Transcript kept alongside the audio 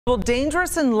Well,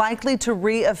 dangerous and likely to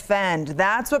re-offend.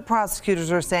 That's what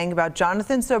prosecutors are saying about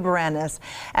Jonathan Soberanis,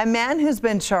 a man who's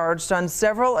been charged on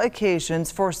several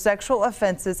occasions for sexual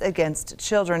offenses against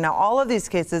children. Now, all of these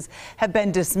cases have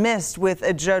been dismissed, with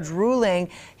a judge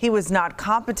ruling he was not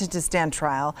competent to stand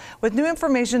trial. With new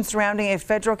information surrounding a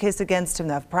federal case against him,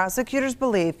 the prosecutors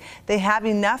believe they have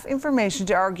enough information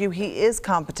to argue he is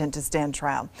competent to stand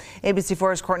trial.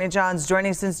 ABC4's Courtney Johns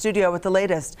joining us in studio with the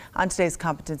latest on today's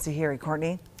competency hearing.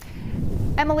 Courtney.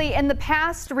 Emily, in the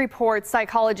past reports,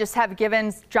 psychologists have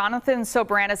given Jonathan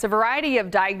Soberanis a variety of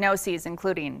diagnoses,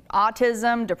 including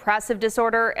autism, depressive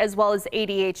disorder, as well as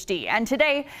ADHD. And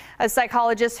today, a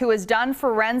psychologist who has done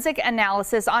forensic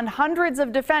analysis on hundreds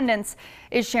of defendants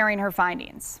is sharing her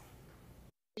findings.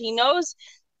 He knows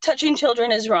touching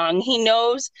children is wrong. He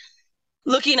knows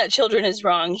looking at children is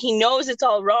wrong. He knows it's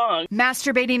all wrong.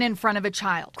 Masturbating in front of a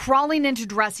child, crawling into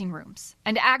dressing rooms,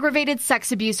 and aggravated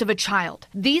sex abuse of a child.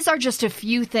 These are just a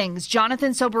few things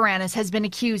Jonathan Soberanis has been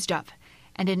accused of.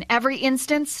 And in every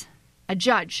instance, a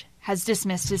judge has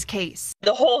dismissed his case.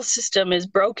 The whole system is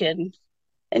broken,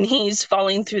 and he's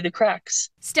falling through the cracks.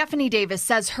 Stephanie Davis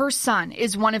says her son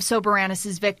is one of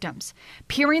Soberanis' victims,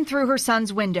 peering through her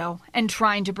son's window and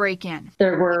trying to break in.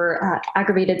 There were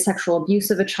aggravated sexual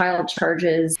abuse of a child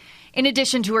charges. In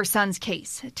addition to her son's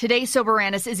case, today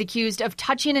Soberanis is accused of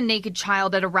touching a naked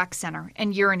child at a rec center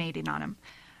and urinating on him.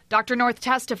 Dr. North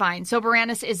testifying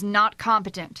Soberanis is not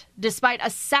competent, despite a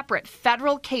separate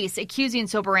federal case accusing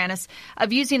Soberanis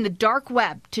of using the dark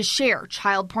web to share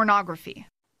child pornography.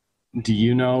 Do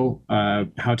you know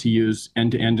how to use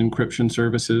end-to-end encryption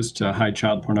services to hide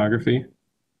child pornography?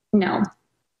 No.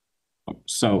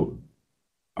 So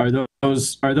are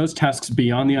those tasks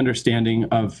beyond the understanding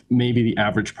of maybe the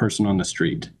average person on the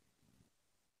street?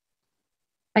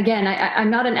 Again,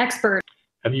 I'm not an expert.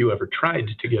 Have you ever tried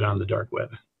to get on the dark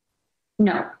web?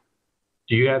 No.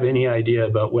 Do you have any idea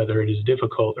about whether it is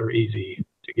difficult or easy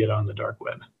to get on the dark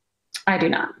web? I do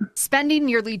not. Spending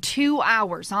nearly 2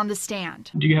 hours on the stand.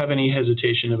 Do you have any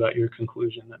hesitation about your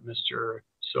conclusion that Mr.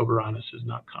 Soberanis is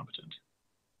not competent?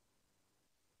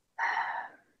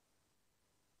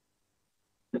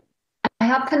 I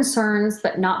have concerns,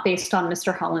 but not based on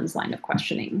Mr. Holland's line of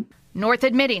questioning. North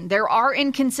admitting there are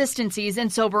inconsistencies in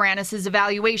Soberanis'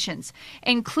 evaluations,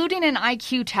 including an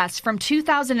IQ test from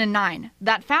 2009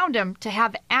 that found him to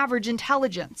have average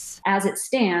intelligence. As it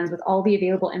stands, with all the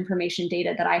available information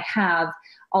data that I have,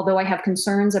 although I have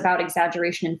concerns about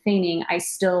exaggeration and feigning, I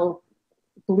still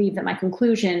believe that my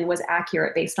conclusion was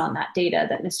accurate based on that data,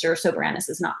 that Mr. Soberanis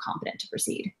is not competent to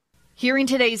proceed. Hearing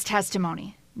today's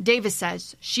testimony, Davis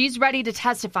says she's ready to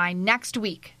testify next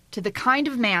week to the kind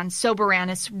of man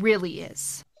Soberanis really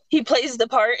is. He plays the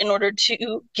part in order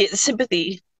to get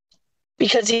sympathy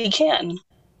because he can.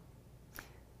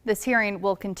 This hearing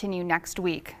will continue next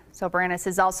week. Soberanis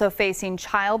is also facing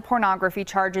child pornography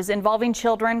charges involving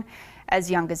children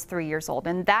as young as 3 years old,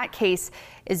 and that case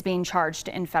is being charged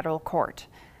in federal court.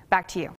 Back to you.